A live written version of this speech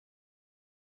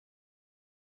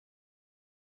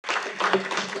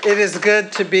it is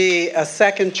good to be a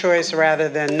second choice rather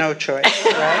than no choice,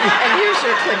 right? And here's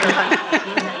your clicker.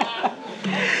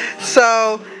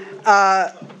 So,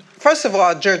 first of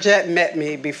all, Georgette met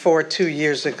me before 2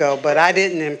 years ago, but I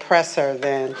didn't impress her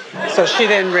then, so she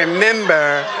didn't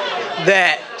remember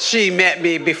that she met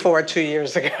me before 2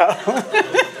 years ago.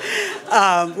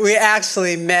 We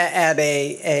actually met at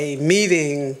a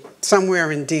meeting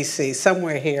somewhere in D.C.,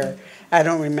 somewhere here. I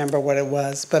don't remember what it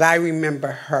was, but I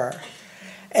remember her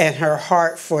and her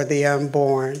heart for the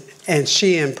unborn, and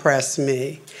she impressed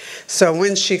me. So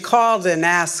when she called and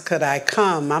asked, could I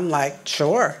come, I'm like,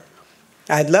 sure,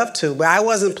 I'd love to. But I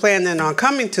wasn't planning on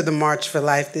coming to the March for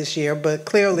Life this year, but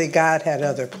clearly God had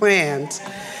other plans,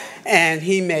 and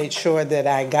he made sure that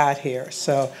I got here.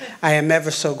 So I am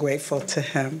ever so grateful to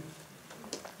him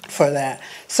for that.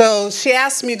 So she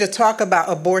asked me to talk about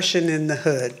abortion in the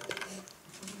hood.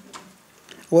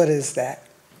 What is that?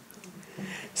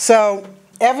 So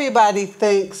everybody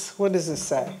thinks, what does it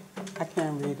say? I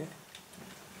can't read it.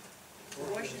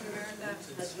 Abortion in America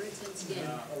has roots in skin.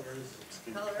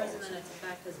 Colorism and its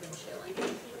effect has been chilling.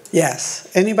 Yes.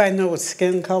 Anybody know what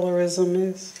skin colorism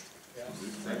is?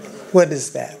 What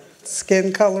is that?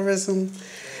 Skin colorism?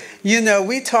 You know,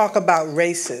 we talk about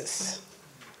races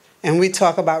and we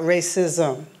talk about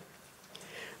racism,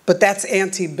 but that's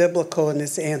anti-biblical and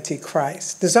it's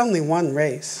anti-Christ. There's only one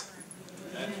race,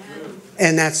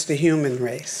 and that's the human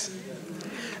race.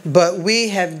 But we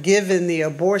have given the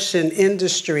abortion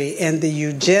industry and the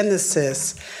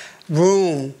eugenicists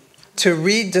room to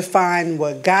redefine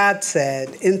what God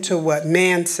said into what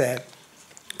man said.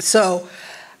 So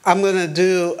I'm going to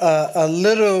do a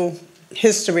little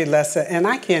history lesson, and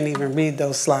I can't even read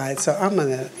those slides, so I'm going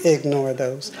to ignore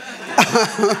those.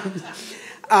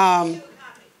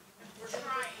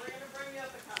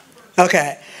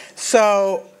 Okay,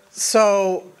 so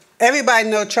everybody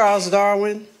know Charles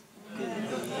Darwin?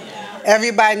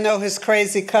 Everybody know his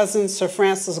crazy cousin, Sir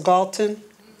Francis Galton?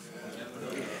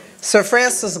 Sir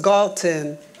Francis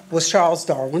Galton was Charles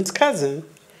Darwin's cousin,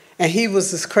 and he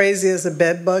was as crazy as a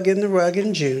bed bug in the rug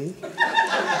in June.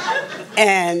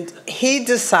 And he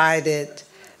decided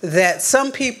that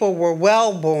some people were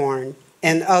well-born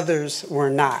and others were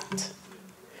not.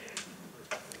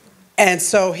 And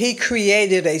so he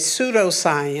created a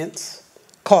pseudoscience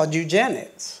called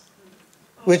eugenics,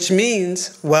 which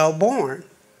means well-born.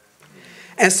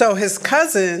 And so his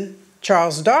cousin,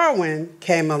 Charles Darwin,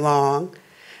 came along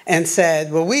and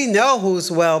said, well, we know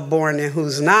who's well-born and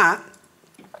who's not.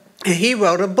 And he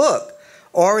wrote a book,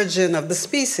 Origin of the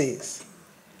Species.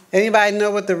 Anybody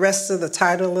know what the rest of the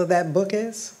title of that book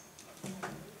is?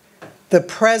 The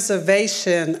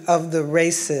Preservation of the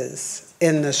Races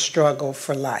in the Struggle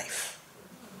for Life.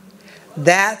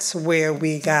 That's where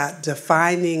we got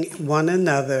defining one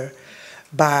another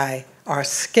by our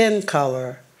skin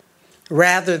color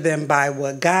rather than by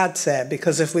what God said.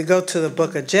 Because if we go to the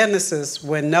book of Genesis,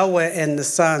 when Noah and the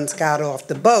sons got off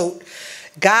the boat,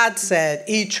 God said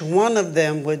each one of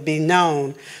them would be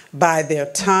known by their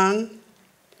tongue,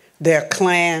 their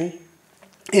clan,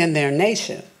 and their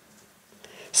nation.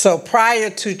 So prior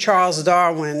to Charles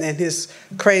Darwin and his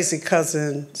crazy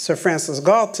cousin, Sir Francis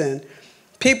Galton,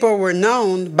 people were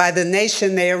known by the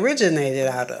nation they originated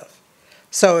out of.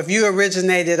 So if you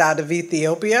originated out of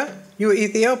Ethiopia, you were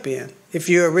Ethiopian. If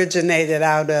you originated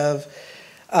out of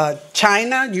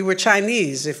China, you were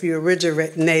Chinese. If you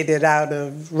originated out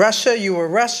of Russia, you were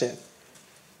Russian.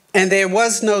 And there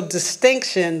was no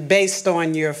distinction based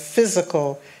on your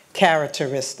physical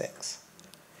characteristics.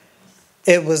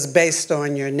 It was based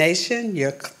on your nation,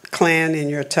 your clan, and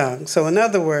your tongue. So in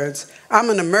other words, I'm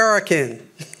an American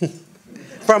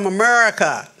from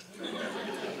America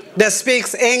that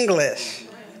speaks English,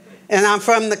 and I'm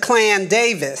from the clan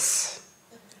Davis.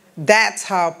 That's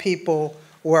how people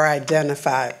were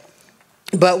identified.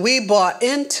 But we bought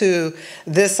into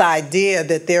this idea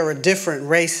that there are different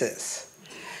races.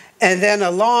 And then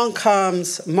along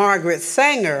comes Margaret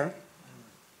Sanger,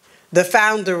 the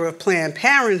founder of Planned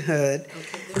Parenthood.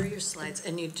 Okay, there are your slides,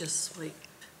 and you just swipe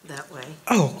that way.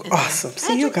 Oh, awesome.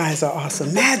 See, you guys are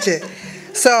awesome. Magic.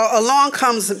 So along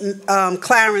comes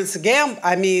Margaret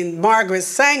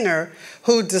Sanger,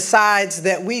 who decides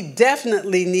that we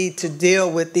definitely need to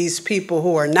deal with these people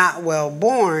who are not well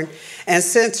born. And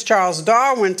since Charles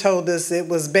Darwin told us it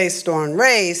was based on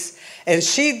race, and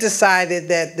she decided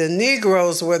that the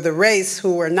Negroes were the race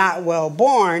who were not well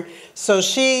born, so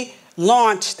she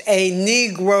launched a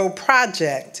Negro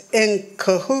project in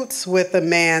cahoots with a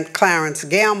man, Clarence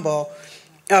Gamble,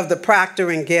 of the Procter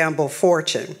 & Gamble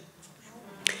fortune.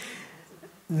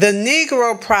 The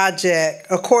Negro Project,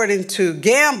 according to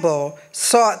Gamble,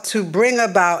 sought to bring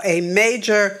about a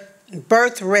major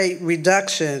birth rate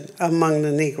reduction among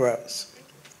the Negroes.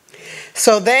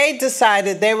 So they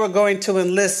decided they were going to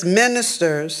enlist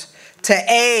ministers to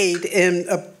aid in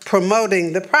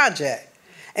promoting the project.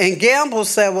 And Gamble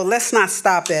said, well, let's not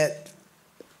stop at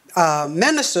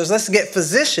ministers, let's get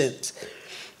physicians,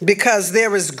 because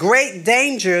there is great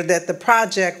danger that the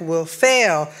project will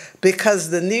fail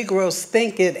because the Negroes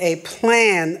think it a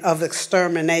plan of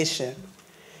extermination.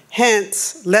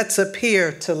 Hence, let's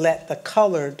appear to let the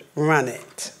colored run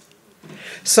it.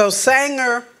 So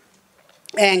Sanger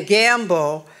and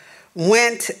Gamble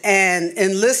went and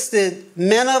enlisted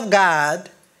men of God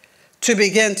to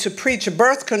begin to preach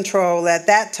birth control at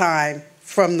that time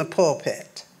from the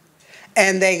pulpit.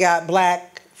 And they got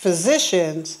black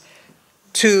physicians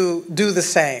to do the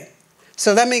same.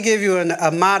 So let me give you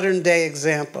a modern day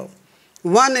example.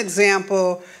 One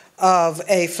example of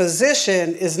a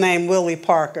physician is named Willie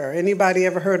Parker. Anybody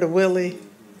ever heard of Willie?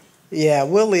 Yeah,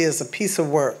 Willie is a piece of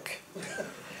work.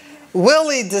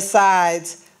 Willie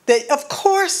decides that, of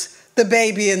course, the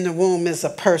baby in the womb is a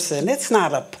person. It's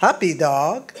not a puppy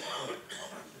dog,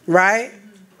 right?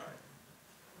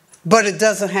 But it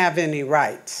doesn't have any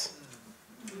rights.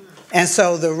 And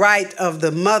so the right of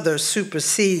the mother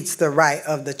supersedes the right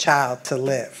of the child to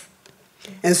live.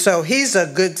 And so he's a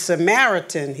good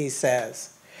Samaritan, he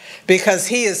says, because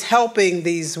he is helping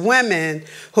these women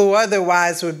who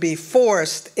otherwise would be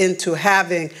forced into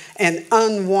having an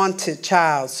unwanted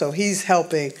child. So he's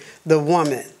helping the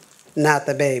woman, not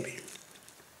the baby.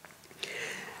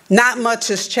 Not much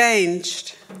has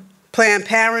changed. Planned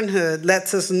Parenthood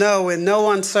lets us know in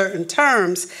no uncertain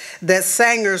terms that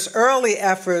Sanger's early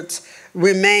efforts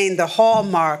remain the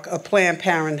hallmark of Planned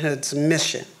Parenthood's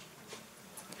mission.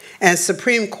 And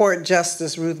Supreme Court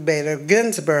Justice Ruth Bader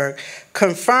Ginsburg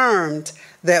confirmed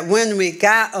that when we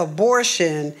got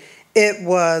abortion, it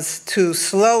was to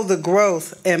slow the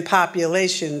growth in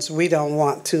populations we don't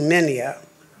want too many of.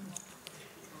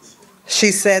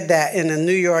 She said that in a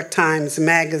New York Times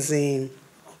Magazine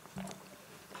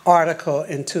article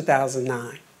in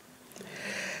 2009.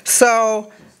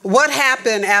 So what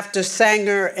happened after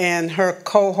Sanger and her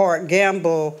cohort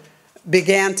Gamble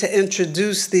began to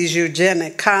introduce these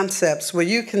eugenic concepts? Well,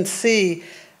 you can see,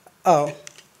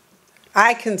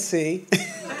 I can see,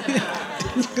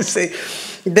 you can see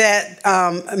that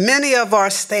many of our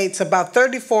states, about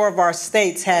 34 of our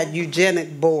states, had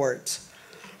eugenic boards.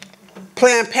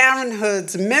 Planned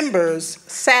Parenthood's members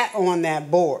sat on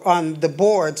that board, on the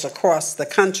boards across the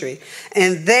country,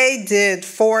 and they did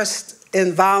forced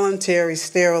involuntary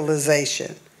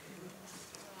sterilization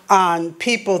on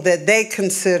people that they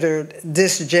considered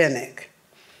dysgenic.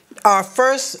 Our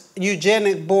first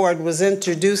eugenic board was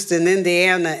introduced in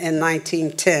Indiana in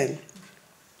 1910.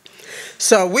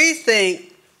 So we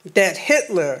think that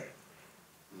Hitler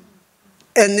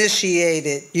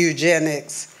initiated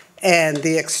eugenics and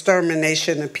the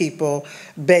extermination of people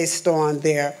based on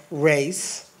their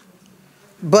race.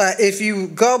 But if you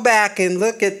go back and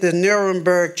look at the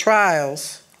Nuremberg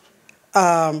trials,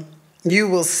 you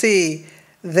will see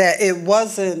that it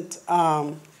wasn't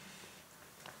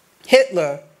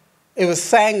Hitler, it was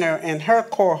Sanger and her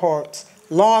cohorts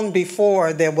long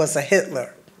before there was a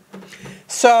Hitler.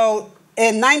 So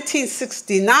in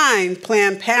 1969,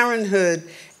 Planned Parenthood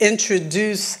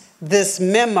introduced this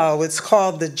memo. It's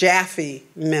called the Jaffe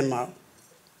Memo.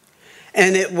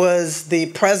 And it was the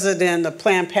president of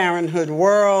Planned Parenthood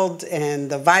World and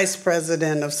the vice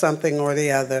president of something or the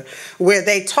other, where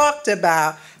they talked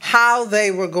about how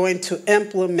they were going to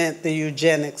implement the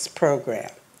eugenics program.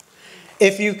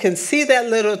 If you can see that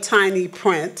little tiny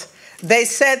print, they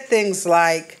said things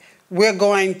like, we're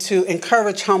going to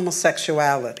encourage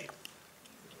homosexuality,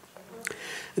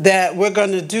 that we're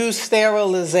going to do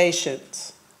sterilizations,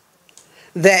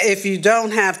 that if you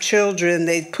don't have children,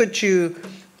 they put you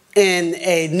in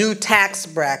a new tax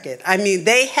bracket. I mean,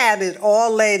 they had it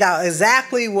all laid out,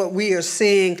 exactly what we are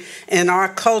seeing in our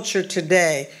culture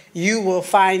today. You will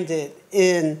find it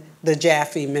in the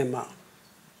Jaffe Memo,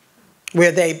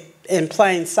 where they, in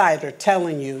plain sight, are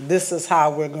telling you this is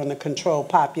how we're going to control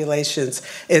populations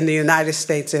in the United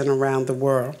States and around the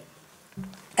world.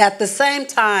 At the same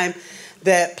time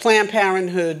that Planned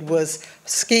Parenthood was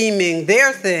scheming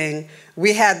their thing,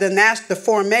 we had the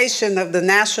formation of the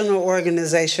National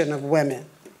Organization of Women.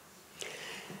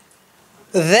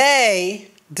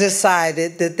 They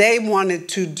decided that they wanted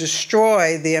to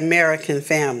destroy the American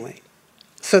family.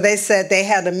 So they said they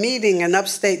had a meeting in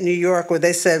upstate New York where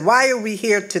they said, why are we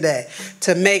here today?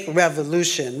 To make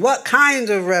revolution. What kind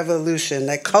of revolution?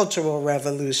 A cultural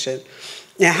revolution.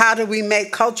 And how do we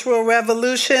make cultural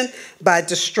revolution? By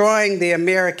destroying the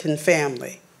American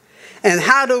family. And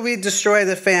how do we destroy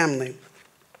the family?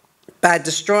 By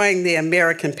destroying the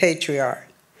American patriarch.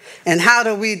 And how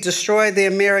do we destroy the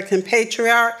American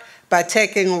patriarch? By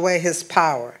taking away his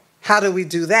power. How do we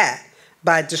do that?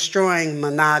 By destroying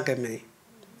monogamy.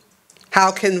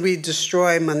 How can we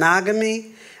destroy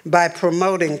monogamy? By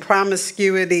promoting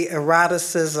promiscuity,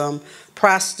 eroticism,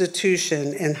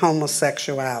 prostitution, and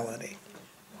homosexuality.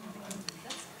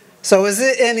 So is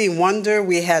it any wonder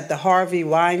we had the Harvey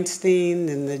Weinstein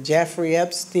and the Jeffrey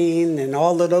Epstein and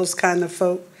all of those kind of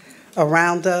folk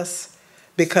around us?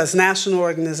 Because National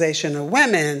Organization of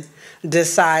Women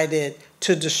decided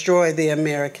to destroy the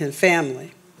American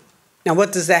family. Now,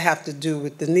 what does that have to do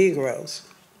with the Negroes?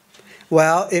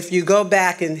 Well, if you go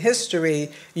back in history,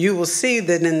 you will see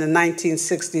that in the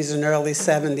 1960s and early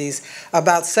 70s,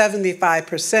 about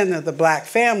 75% of the black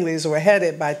families were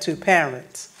headed by two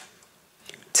parents.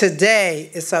 Today,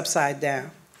 it's upside down.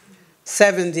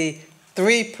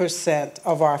 73%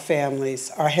 of our families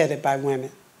are headed by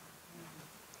women.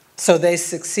 So they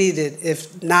succeeded,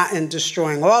 if not in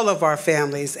destroying all of our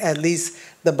families, at least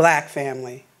the black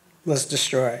family was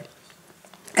destroyed.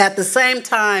 At the same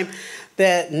time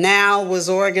that NOW was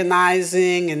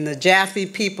organizing and the Jaffe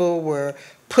people were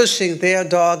pushing their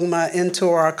dogma into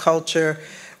our culture,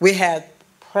 we had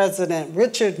President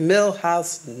Richard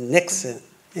Milhouse Nixon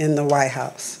in the White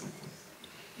House.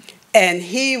 And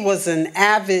he was an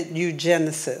avid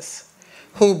eugenicist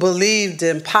who believed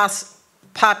in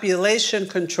population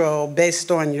control based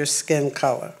on your skin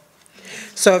color.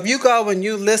 So if you go and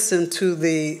you listen to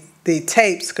the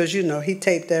tapes, because you know he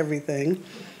taped everything,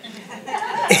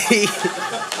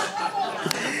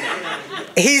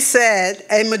 he said,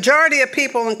 a majority of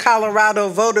people in Colorado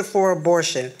voted for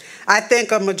abortion. I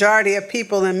think a majority of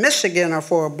people in Michigan are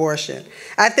for abortion.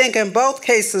 I think in both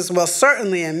cases, well,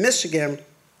 certainly in Michigan,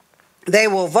 they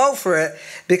will vote for it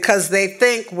because they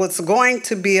think what's going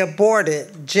to be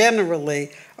aborted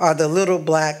generally are the little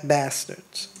black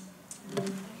bastards.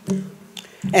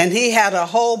 And he had a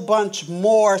whole bunch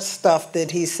more stuff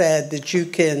that he said that you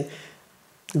can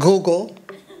Google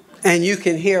and you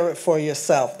can hear it for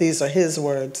yourself. These are his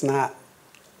words, not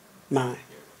mine.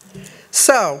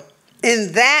 So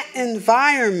in that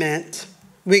environment,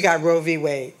 we got Roe v.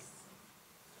 Wade.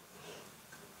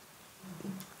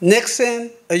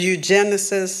 Nixon, a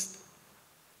eugenicist,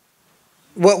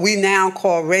 what we now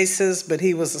call racist, but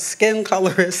he was a skin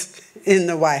colorist in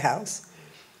the White House.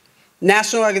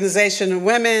 National Organization of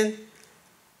Women,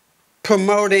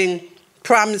 promoting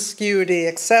promiscuity,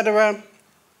 etc.,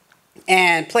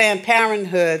 and Planned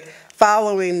Parenthood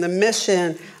following the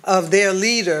mission of their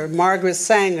leader, Margaret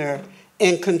Sanger,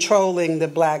 in controlling the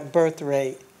black birth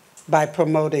rate by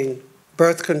promoting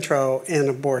birth control and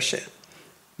abortion.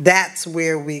 That's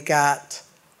where we got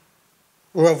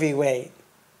Roe v. Wade.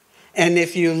 And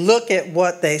if you look at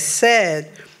what they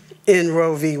said in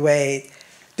Roe v. Wade,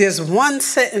 there's one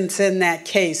sentence in that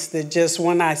case that just,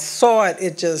 when I saw it,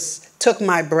 it just took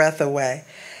my breath away.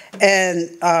 And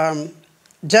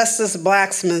Justice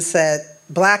Blackmun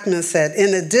said,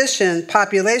 in addition,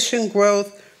 population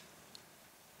growth,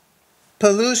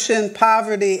 pollution,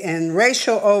 poverty, and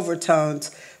racial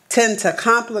overtones tend to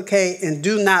complicate and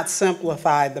do not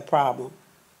simplify the problem.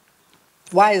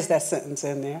 Why is that sentence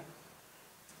in there?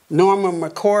 Norma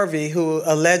McCorvey, who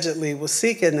allegedly was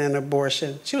seeking an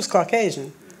abortion, she was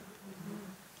Caucasian.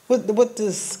 What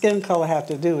does skin color have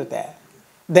to do with that?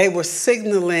 They were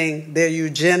signaling their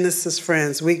eugenicist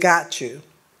friends, we got you,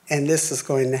 and this is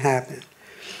going to happen.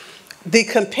 The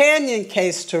companion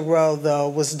case to Roe, though,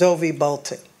 was Doe v.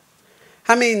 Bolton.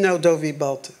 How many know Doe v.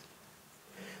 Bolton?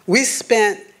 We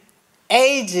spent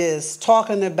ages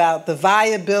talking about the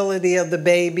viability of the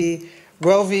baby,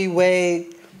 Roe v.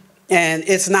 Wade, and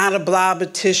it's not a blob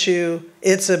of tissue,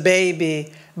 it's a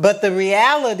baby. But the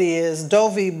reality is Doe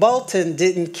v. Bolton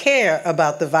didn't care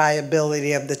about the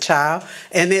viability of the child,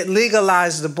 and it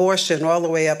legalized abortion all the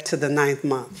way up to the 9th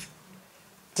month,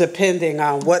 depending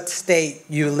on what state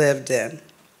you lived in.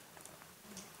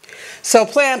 So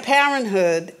Planned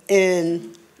Parenthood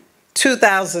in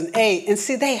 2008, and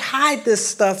see, they hide this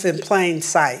stuff in plain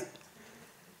sight.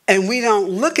 And we don't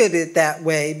look at it that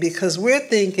way because we're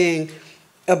thinking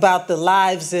about the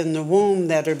lives in the womb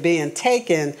that are being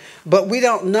taken, but we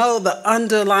don't know the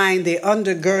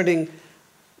undergirding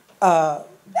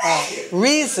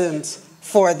reasons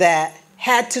for that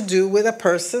had to do with a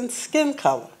person's skin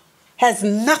color. Has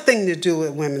nothing to do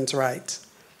with women's rights.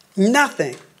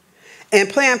 Nothing. And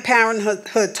Planned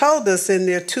Parenthood told us in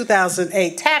their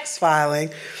 2008 tax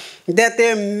filing that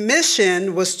their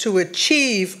mission was to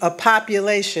achieve a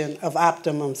population of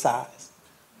optimum size.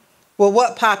 Well,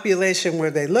 what population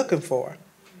were they looking for?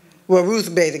 Well,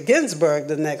 Ruth Bader Ginsburg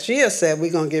the next year said,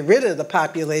 we're going to get rid of the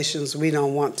populations we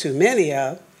don't want too many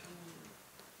of.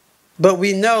 But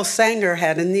we know Sanger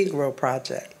had a Negro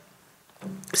Project.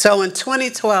 So in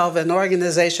 2012, an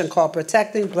organization called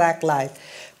Protecting Black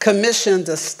Life commissioned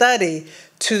a study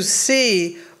to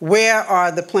see where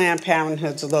are the Planned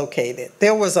Parenthoods located.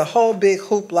 There was a whole big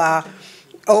hoopla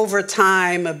over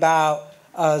time about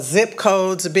zip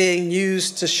codes being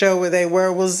used to show where they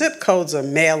were. Well, zip codes are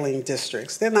mailing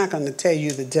districts. They're not going to tell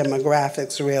you the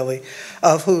demographics, really,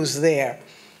 of who's there.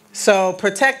 So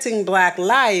Protecting Black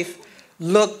Life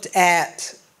looked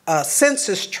at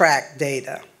census tract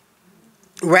data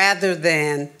rather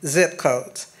than zip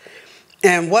codes.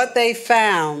 And what they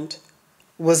found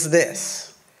was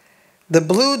this. The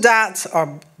blue dots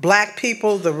are black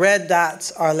people, the red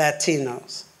dots are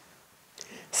Latinos.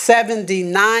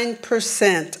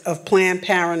 79% of Planned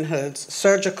Parenthood's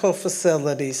surgical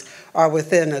facilities are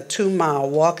within a 2-mile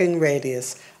walking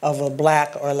radius of a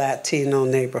black or Latino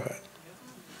neighborhood.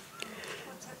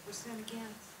 What's that percent again?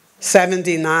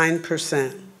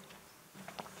 79%.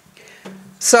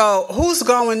 So who's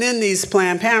going in these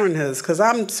Planned Parenthoods? Because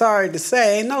I'm sorry to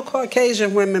say, ain't no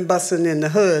Caucasian women busting in the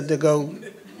hood to go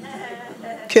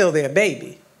kill their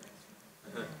baby.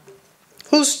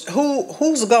 Who's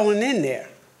going in there?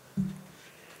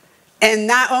 And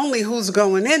not only who's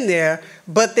going in there,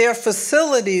 but their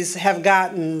facilities have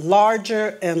gotten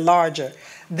larger and larger.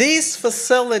 These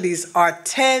facilities are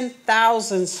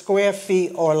 10,000 square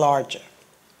feet or larger.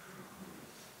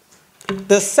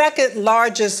 The second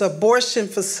largest abortion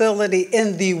facility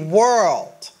in the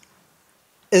world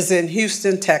is in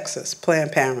Houston, Texas,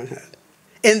 Planned Parenthood.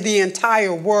 In the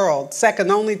entire world, second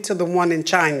only to the one in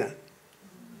China.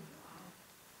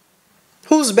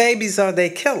 Whose babies are they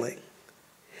killing?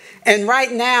 And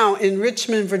right now in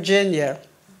Richmond, Virginia,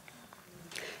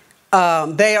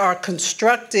 they are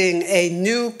constructing a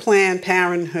new Planned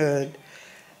Parenthood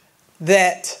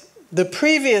that the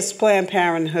previous Planned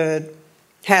Parenthood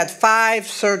had 5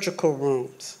 surgical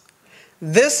rooms.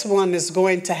 This one is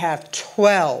going to have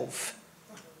 12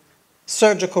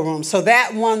 surgical rooms. So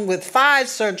that one with 5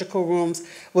 surgical rooms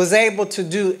was able to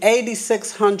do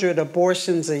 8,600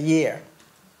 abortions a year.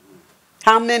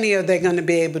 How many are they going to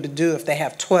be able to do if they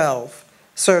have 12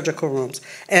 surgical rooms?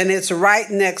 And it's right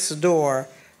next door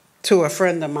to a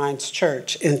friend of mine's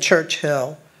church in Church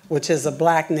Hill, which is a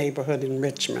black neighborhood in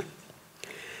Richmond.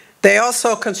 They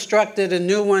also constructed a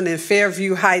new one in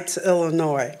Fairview Heights,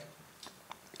 Illinois.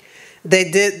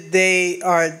 They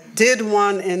did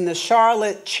one in the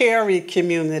Charlotte Cherry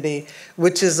community,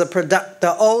 which is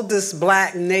the oldest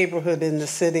black neighborhood in the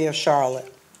city of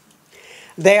Charlotte.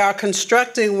 They are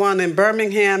constructing one in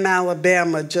Birmingham,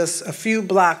 Alabama, just a few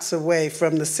blocks away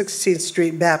from the 16th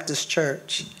Street Baptist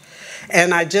Church.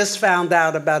 And I just found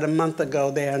out about a month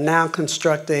ago they are now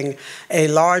constructing a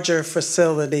larger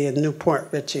facility in Newport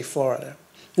Richey, Florida.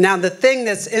 Now, the thing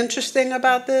that's interesting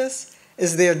about this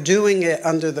is they're doing it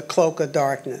under the cloak of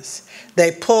darkness.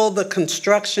 They pull the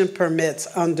construction permits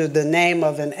under the name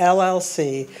of an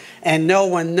LLC, and no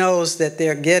one knows that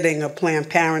they're getting a Planned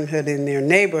Parenthood in their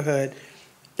neighborhood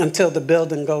until the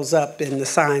building goes up and the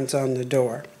signs on the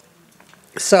door.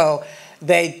 So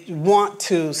they want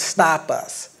to stop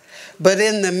us. But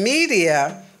in the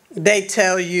media, they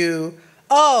tell you,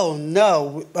 oh,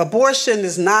 no, abortion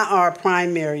is not our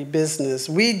primary business.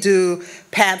 We do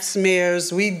pap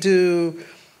smears, we do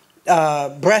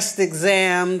breast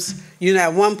exams. You know,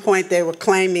 at one point they were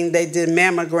claiming they did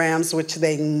mammograms, which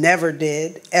they never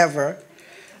did, ever.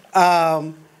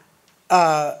 And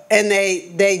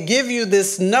they give you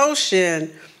this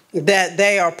notion that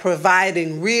they are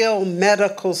providing real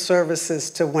medical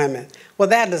services to women. Well,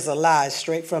 that is a lie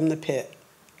straight from the pit.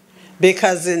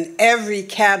 Because in every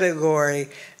category,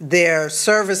 their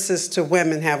services to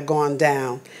women have gone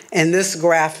down. And this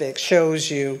graphic shows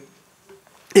you,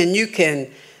 and you can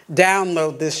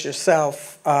download this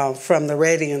yourself from the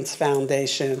Radiance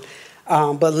Foundation,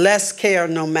 but less care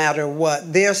no matter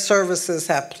what. Their services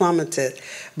have plummeted.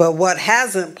 But what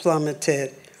hasn't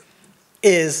plummeted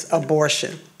is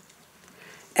abortion.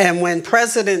 And when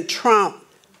President Trump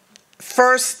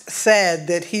first said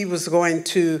that he was going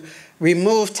to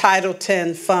remove Title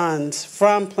X funds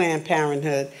from Planned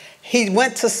Parenthood, he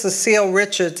went to Cecile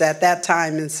Richards at that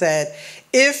time and said,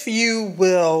 if you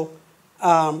will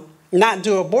not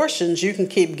do abortions, you can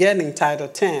keep getting Title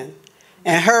X.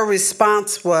 And her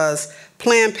response was,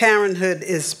 Planned Parenthood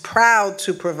is proud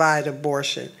to provide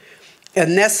abortion, a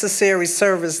necessary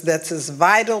service that's as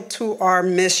vital to our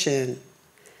mission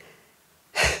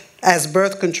as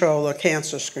birth control or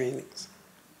cancer screenings.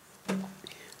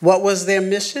 What was their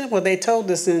mission? Well, they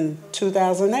told us in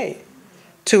 2008,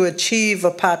 to achieve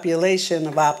a population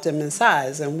of optimum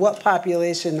size. And what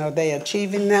population are they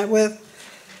achieving that with?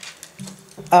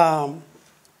 The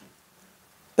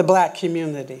Black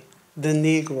community, the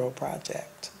Negro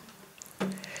Project.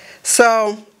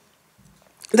 So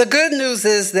the good news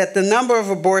is that the number of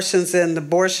abortions and the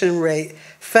abortion rate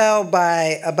fell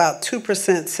by about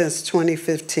 2% since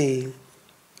 2015.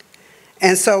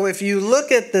 And so if you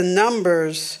look at the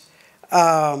numbers,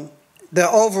 the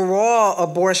overall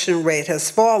abortion rate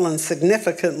has fallen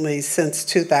significantly since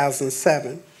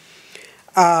 2007.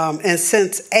 And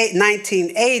since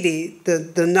 1980,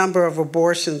 the number of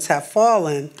abortions have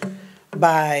fallen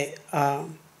by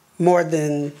more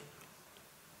than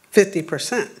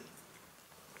 50%.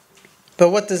 But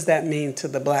what does that mean to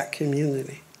the Black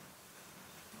community?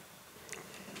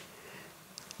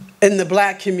 In the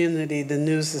Black community, the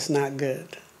news is not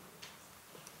good.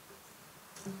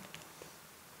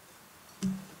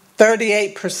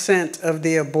 38% of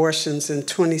the abortions in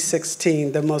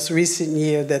 2016, the most recent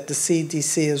year that the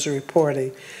CDC is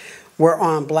reporting, were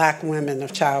on Black women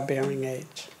of childbearing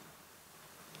age.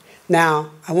 Now,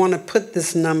 I want to put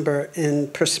this number in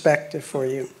perspective for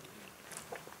you.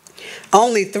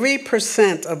 Only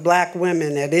 3% of Black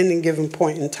women at any given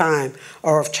point in time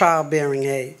are of childbearing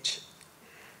age.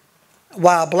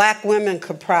 While Black women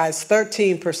comprise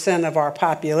 13% of our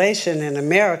population in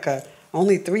America,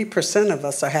 only 3% of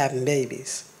us are having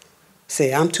babies.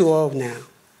 See, I'm too old now,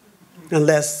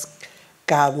 unless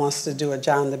God wants to do a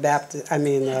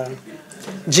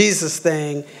Jesus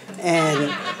thing,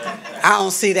 and I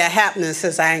don't see that happening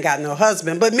since I ain't got no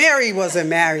husband. But Mary wasn't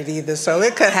married either, so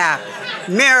it could happen.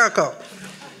 Miracle.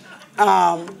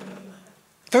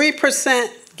 3%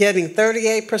 getting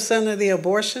 38% of the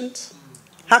abortions?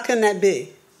 How can that be?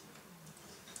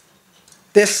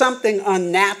 There's something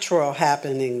unnatural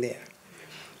happening there.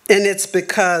 And it's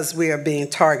because we are being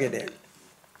targeted.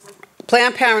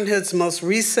 Planned Parenthood's most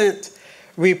recent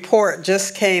report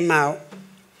just came out.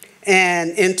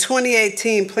 And in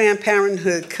 2018, Planned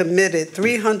Parenthood committed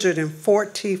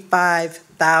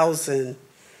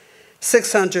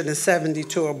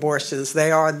 345,672 abortions.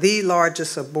 They are the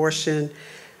largest abortion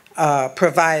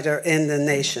provider in the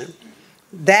nation.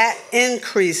 That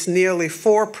increased nearly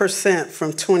 4%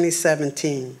 from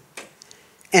 2017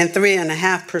 and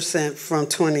 3.5% from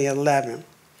 2011.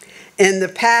 In the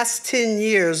past 10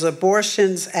 years,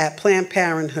 abortions at Planned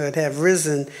Parenthood have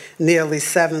risen nearly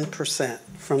 7%,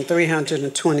 from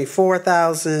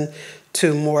 324,000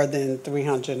 to more than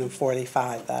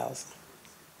 345,000.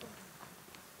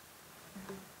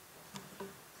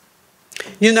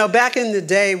 You know, back in the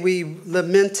day, we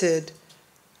lamented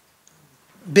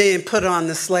being put on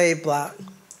the slave block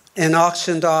and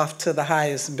auctioned off to the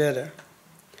highest bidder.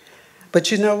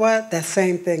 But you know what? That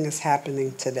same thing is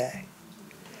happening today.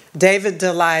 David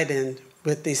Daleiden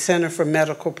with the Center for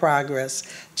Medical Progress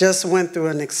just went through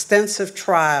an extensive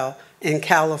trial in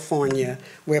California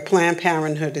where Planned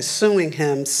Parenthood is sued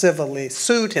him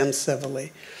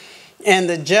civilly. And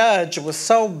the judge was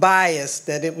so biased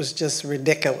that it was just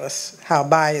ridiculous how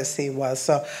biased he was.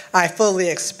 So I fully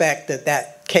expect that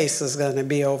that case is going to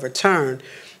be overturned.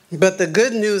 But the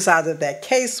good news out of that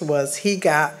case was he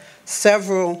got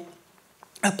several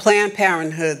Planned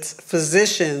Parenthood's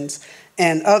physicians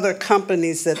and other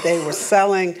companies that they were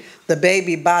selling the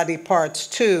baby body parts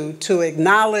to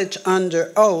acknowledge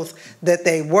under oath that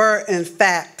they were, in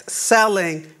fact,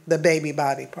 selling the baby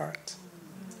body parts.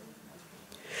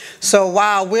 So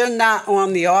while we're not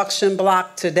on the auction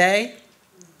block today,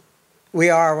 we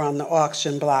are on the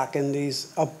auction block in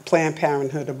these Planned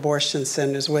Parenthood abortion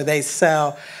centers where they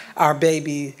sell our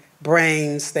baby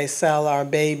brains, they sell our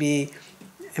baby.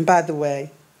 And by the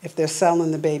way, if they're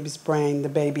selling the baby's brain, the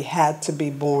baby had to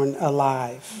be born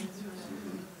alive.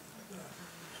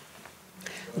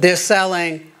 They're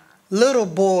selling little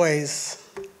boys'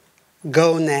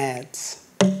 gonads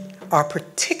are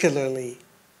particularly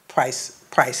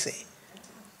pricey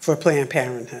for Planned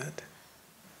Parenthood.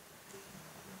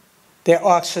 They're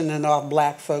auctioning off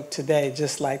Black folk today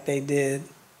just like they did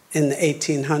in the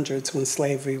 1800s when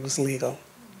slavery was legal.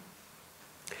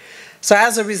 So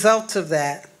as a result of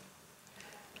that,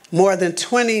 more than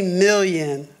 20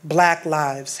 million Black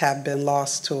lives have been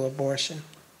lost to abortion.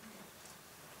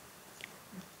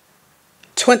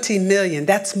 20 million,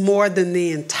 that's more than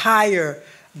the entire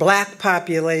Black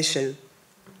population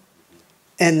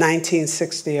in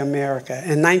 1960 America.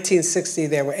 In 1960,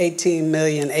 there were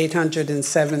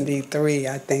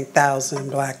 18,873,000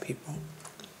 Black people.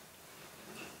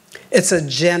 It's a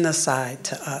genocide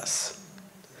to us.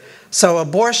 So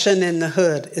abortion in the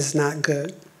hood is not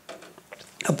good.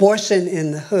 Abortion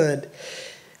in the hood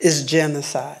is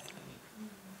genocide.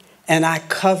 And I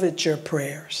covet your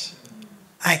prayers.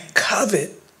 I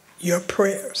covet your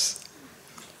prayers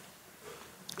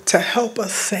to help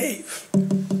us save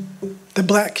the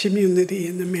Black community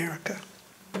in America.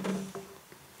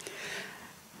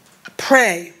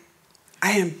 Pray.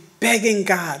 I am begging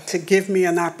God to give me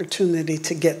an opportunity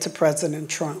to get to President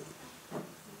Trump.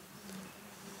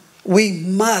 We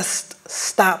must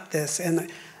stop this. And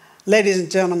ladies and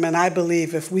gentlemen, I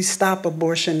believe if we stop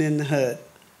abortion in the hood,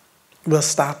 we'll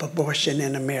stop abortion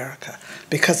in America,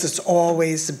 because it's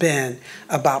always been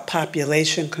about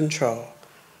population control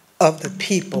of the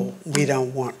people we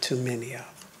don't want too many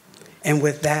of. And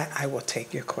with that, I will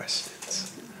take your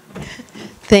questions.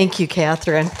 Thank you,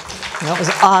 Catherine. That was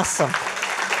awesome.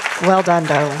 Well done,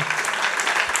 darling.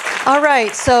 All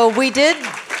right, so we did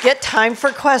get time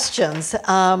for questions.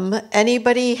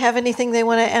 Anybody have anything they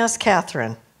want to ask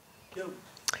Catherine?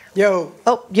 Yo.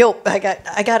 Oh, yo, I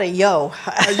got a yo.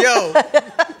 A yo.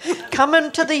 Coming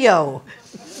to the yo.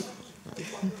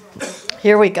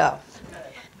 Here we go.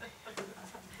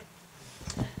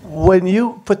 When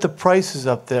you put the prices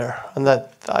up there on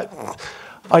that,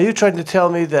 are you trying to tell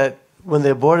me that when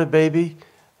they abort a baby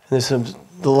and there's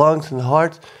the lungs and the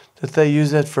heart, that they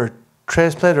use that for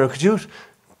transplant? Or could you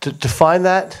define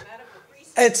that?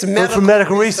 It's for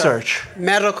medical research.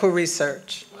 Medical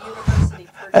research.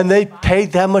 And they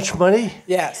paid that much money?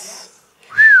 Yes.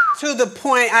 To the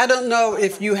point, I don't know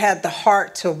if you had the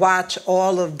heart to watch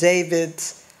all of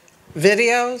David's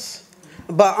videos,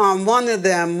 but on one of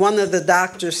them, one of the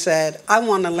doctors said, I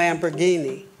want a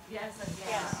Lamborghini. Yes.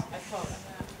 I saw that.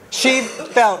 She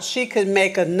felt she could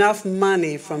make enough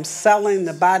money from selling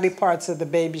the body parts of the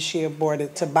baby she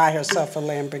aborted to buy herself a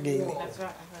Lamborghini. That's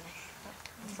right.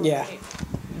 Yeah.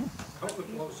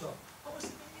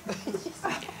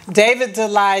 David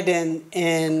died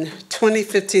in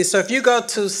 2015. So if you go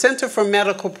to Center for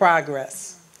Medical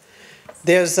Progress,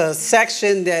 there's a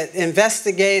section that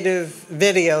investigative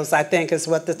videos, I think is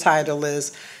what the title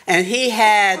is. And he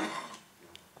had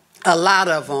a lot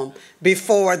of them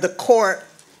before the court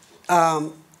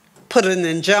put an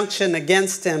injunction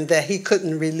against him that he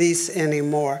couldn't release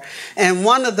anymore. And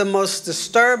one of the most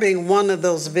disturbing one of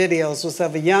those videos was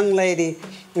of a young lady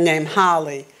named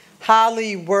Holly.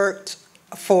 Holly worked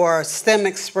for STEM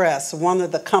Express, one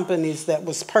of the companies that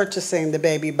was purchasing the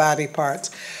baby body parts.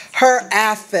 Her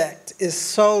affect is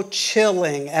so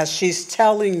chilling as she's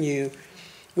telling you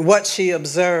what she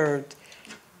observed.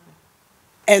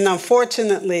 And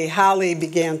unfortunately, Holly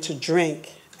began to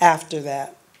drink after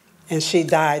that, and she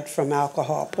died from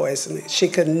alcohol poisoning. She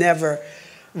could never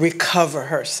recover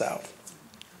herself.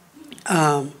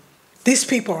 These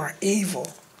people are evil,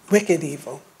 wicked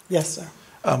evil. Yes, sir.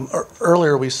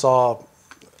 Earlier we saw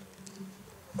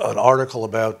an article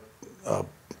about, I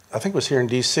think it was here in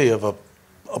D.C., of a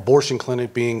abortion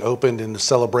clinic being opened in the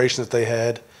celebration that they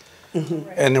had. Mm-hmm.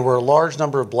 And there were a large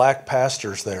number of black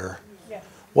pastors there. Yes.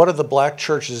 What are the black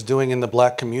churches doing in the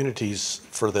black communities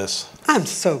for this? I'm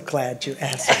so glad you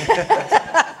asked me.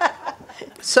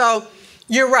 So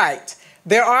you're right.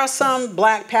 There are some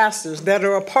black pastors that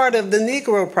are a part of the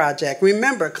Negro Project.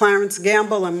 Remember, Clarence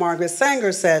Gamble and Margaret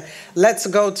Sanger said, let's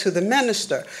go to the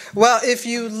minister. Well, if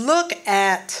you look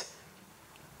at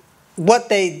what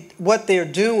they're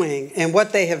doing and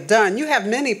what they have done, you have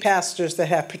many pastors that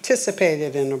have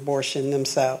participated in abortion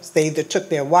themselves. They either took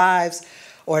their wives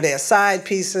or their side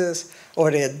pieces or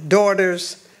their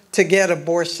daughters to get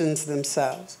abortions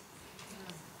themselves.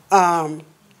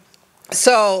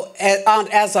 So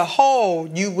as a whole,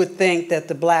 you would think that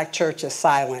the black church is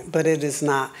silent, but it is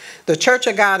not. The Church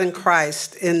of God in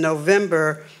Christ in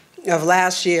November of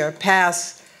last year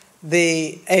passed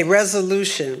a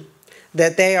resolution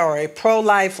that they are a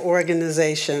pro-life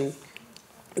organization.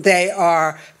 They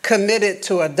are committed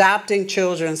to adopting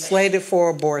children slated for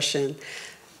abortion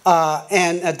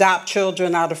and adopt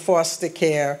children out of foster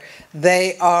care.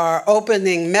 They are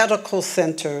opening medical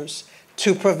centers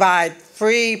to provide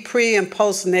free pre- and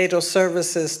postnatal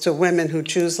services to women who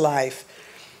choose life.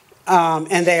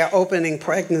 And they are opening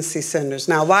pregnancy centers.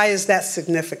 Now, why is that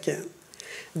significant?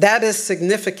 That is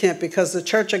significant because the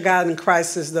Church of God in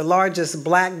Christ is the largest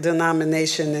black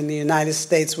denomination in the United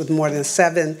States with more than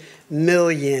 7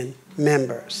 million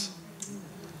members.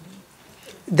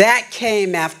 That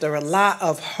came after a lot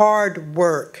of hard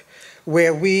work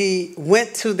where we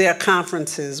went to their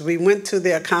conferences, we went to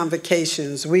their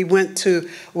convocations, we went to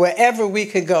wherever we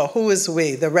could go. Who is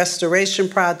we? The Restoration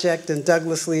Project and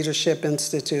Douglas Leadership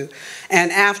Institute.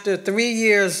 And after 3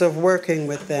 years of working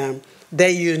with them,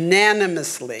 they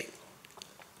unanimously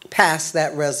pass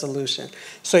that resolution.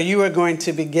 So you are going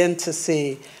to begin to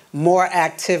see more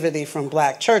activity from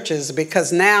black churches,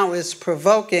 because now it's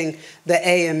provoking the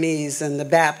AMEs and the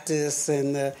Baptists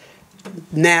and the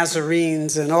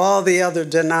Nazarenes and all the other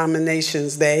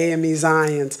denominations, the AME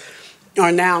Zions,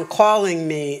 are now calling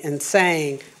me and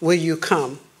saying, will you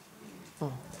come?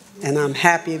 And I'm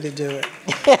happy to do it.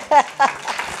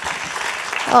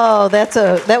 Oh,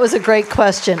 that was a great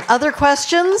question. Other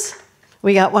questions?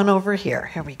 We got one over here.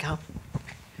 Here we go.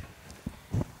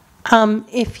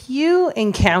 If you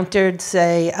encountered,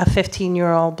 say, a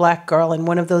 15-year-old black girl in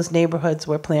one of those neighborhoods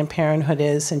where Planned Parenthood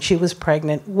is and she was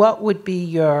pregnant, what would be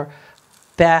your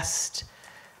best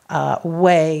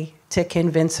way to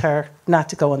convince her not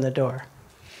to go in the door?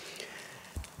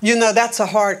 You know, that's a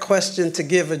hard question to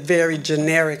give a very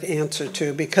generic answer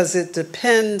to, because it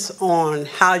depends on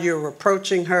how you're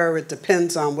approaching her. It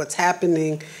depends on what's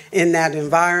happening in that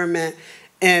environment.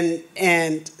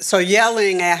 And so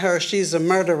yelling at her she's a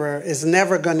murderer is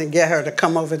never going to get her to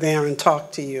come over there and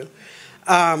talk to you.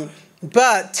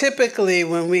 But typically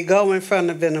when we go in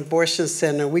front of an abortion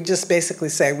center, we just basically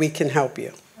say, we can help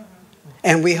you.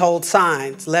 And we hold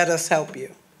signs, let us help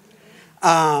you.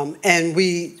 And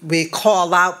we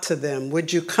call out to them,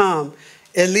 would you come?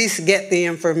 At least get the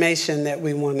information that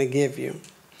we want to give you.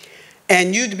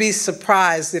 And you'd be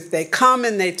surprised if they come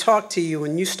and they talk to you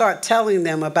and you start telling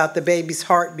them about the baby's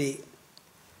heartbeat,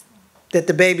 that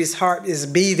the baby's heart is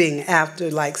beating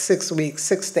after like 6 weeks,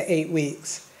 6 to 8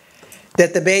 weeks,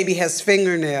 that the baby has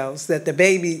fingernails, that the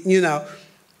baby, you know,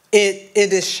 it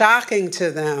is shocking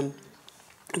to them,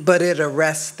 but it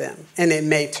arrests them and it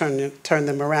may turn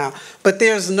them around. But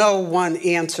there's no one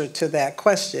answer to that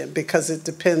question, because it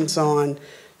depends on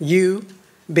you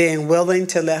being willing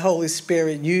to let Holy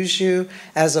Spirit use you,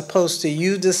 as opposed to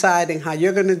you deciding how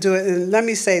you're going to do it. And let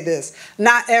me say this,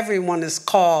 not everyone is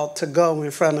called to go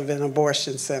in front of an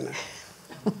abortion center.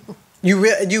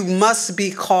 You must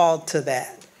be called to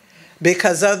that,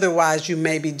 because otherwise you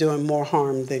may be doing more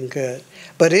harm than good.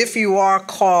 But if you are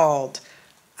called,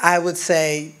 I would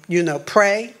say, you know,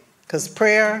 pray, because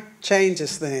prayer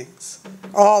changes things,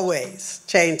 always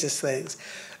changes things.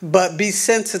 But be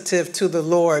sensitive to the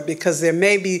Lord, because He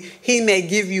may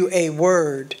give you a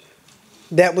word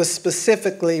that would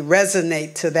specifically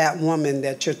resonate to that woman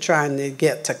that you're trying to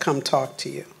get to come talk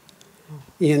to you.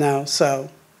 You know,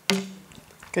 so.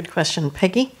 Good question.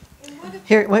 Peggy?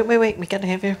 Here, wait. We got to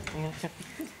have you.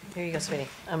 Here you go, sweetie.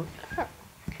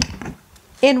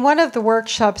 In one of the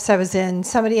workshops I was in,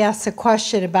 somebody asked a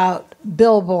question about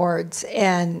billboards,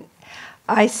 and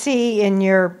I see in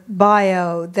your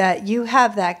bio that you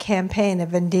have that campaign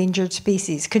of endangered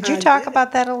species. Could you talk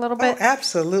about that a little bit? Oh,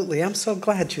 absolutely. I'm so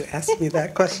glad you asked me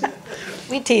that question.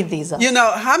 We teed these up. You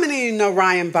know, how many of you know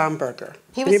Ryan Baumberger?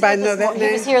 Anybody know that name?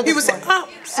 He was here this morning. Oh,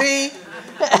 see,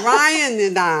 Ryan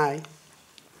and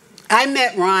I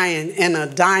met Ryan in a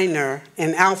diner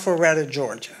in Alpharetta,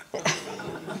 Georgia.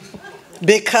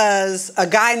 Because a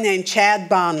guy named Chad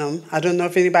Bonham, I don't know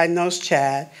if anybody knows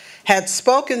Chad, had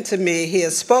spoken to me. He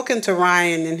had spoken to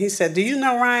Ryan, and he said, do you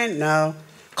know Ryan? No.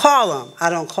 Call him. I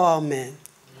don't call men.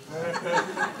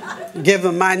 Give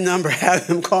him my number, have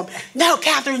him call me. No,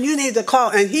 Catherine, you need to call.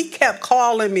 And he kept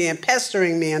calling me and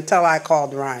pestering me until I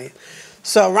called Ryan.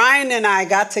 So Ryan and I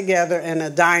got together in a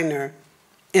diner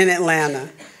in Atlanta,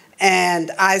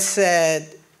 and I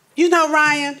said, you know,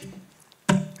 Ryan,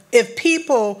 if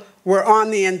people were on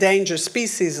the endangered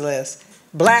species list,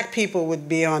 black people would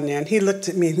be on there. And he looked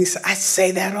at me and he said, I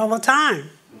say that all the time.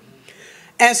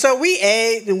 And so we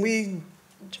ate and we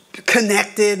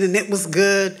connected and it was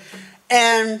good.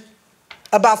 And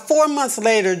about 4 months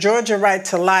later, Georgia Right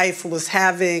to Life was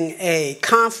having a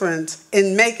conference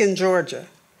in Macon, Georgia.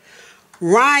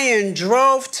 Ryan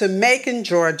drove to Macon,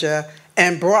 Georgia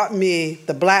and brought me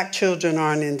the Black Children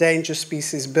Are an Endangered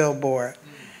Species billboard.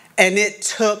 And it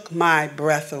took my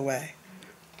breath away.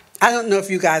 I don't know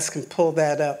if you guys can pull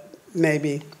that up,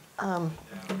 maybe.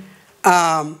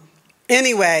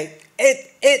 Anyway,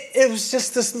 it was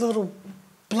just this little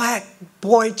black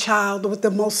boy child with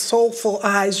the most soulful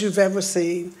eyes you've ever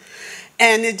seen.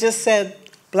 And it just said,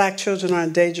 Black Children Are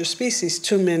Endangered Species,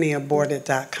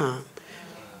 toomany-aborted.com.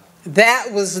 That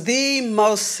was the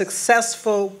most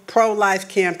successful pro-life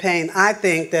campaign, I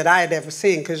think, that I had ever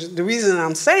seen. Because the reason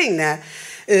I'm saying that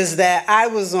is that I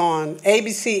was on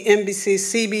ABC, NBC,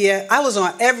 CBS. I was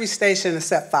on every station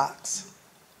except Fox.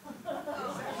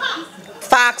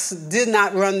 Fox did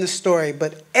not run the story,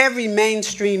 but every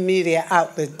mainstream media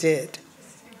outlet did,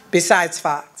 besides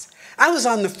Fox. I was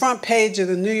on the front page of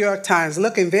the New York Times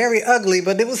looking very ugly,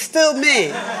 but it was still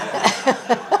me.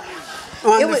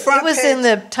 It was in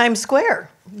the Times Square.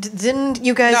 Didn't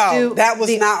you guys do? No, that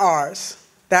was not ours.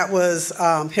 That was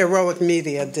Heroic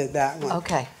Media did that one.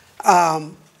 Okay.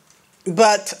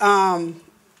 But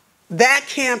that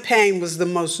campaign was the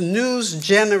most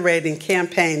news-generating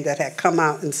campaign that had come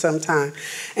out in some time.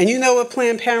 And you know what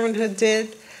Planned Parenthood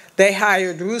did? They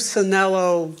hired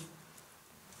Rusinello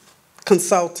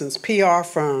Consultants, PR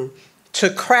firm, to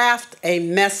craft a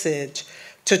message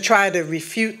to try to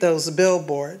refute those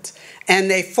billboards. And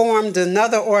they formed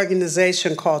another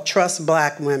organization called Trust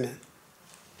Black Women.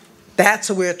 That's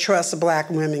where Trust Black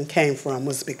Women came from,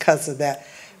 was because of that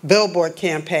billboard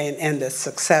campaign and the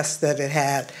success that it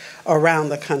had around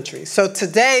the country. So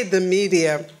today, the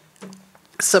media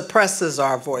suppresses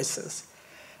our voices.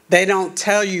 They don't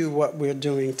tell you what we're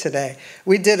doing today.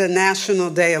 We did a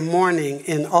National Day of Mourning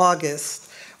in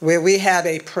August where we had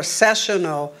a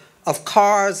processional of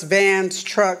cars, vans,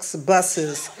 trucks,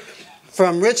 buses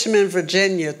from Richmond,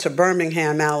 Virginia to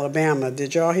Birmingham, Alabama.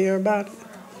 Did y'all hear about it?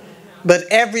 But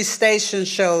every station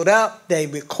showed up, they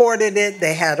recorded it,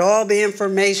 they had all the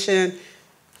information.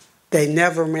 They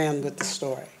never ran with the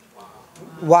story.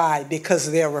 Why?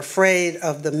 Because they're afraid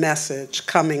of the message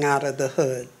coming out of the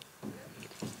hood.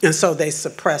 And so they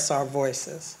suppress our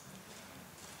voices.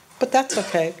 But that's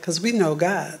okay, because we know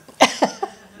God.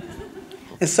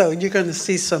 And so you're going to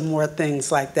see some more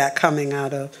things like that coming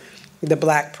out of the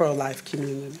Black pro-life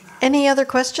community. Any other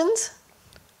questions?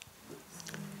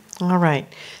 All right.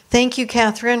 Thank you,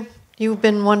 Catherine. You've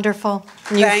been wonderful.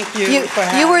 Thank you for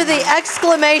having You were me. the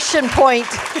exclamation point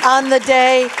on the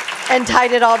day and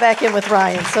tied it all back in with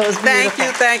Ryan. So it was beautiful. Thank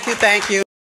you, thank you, thank you.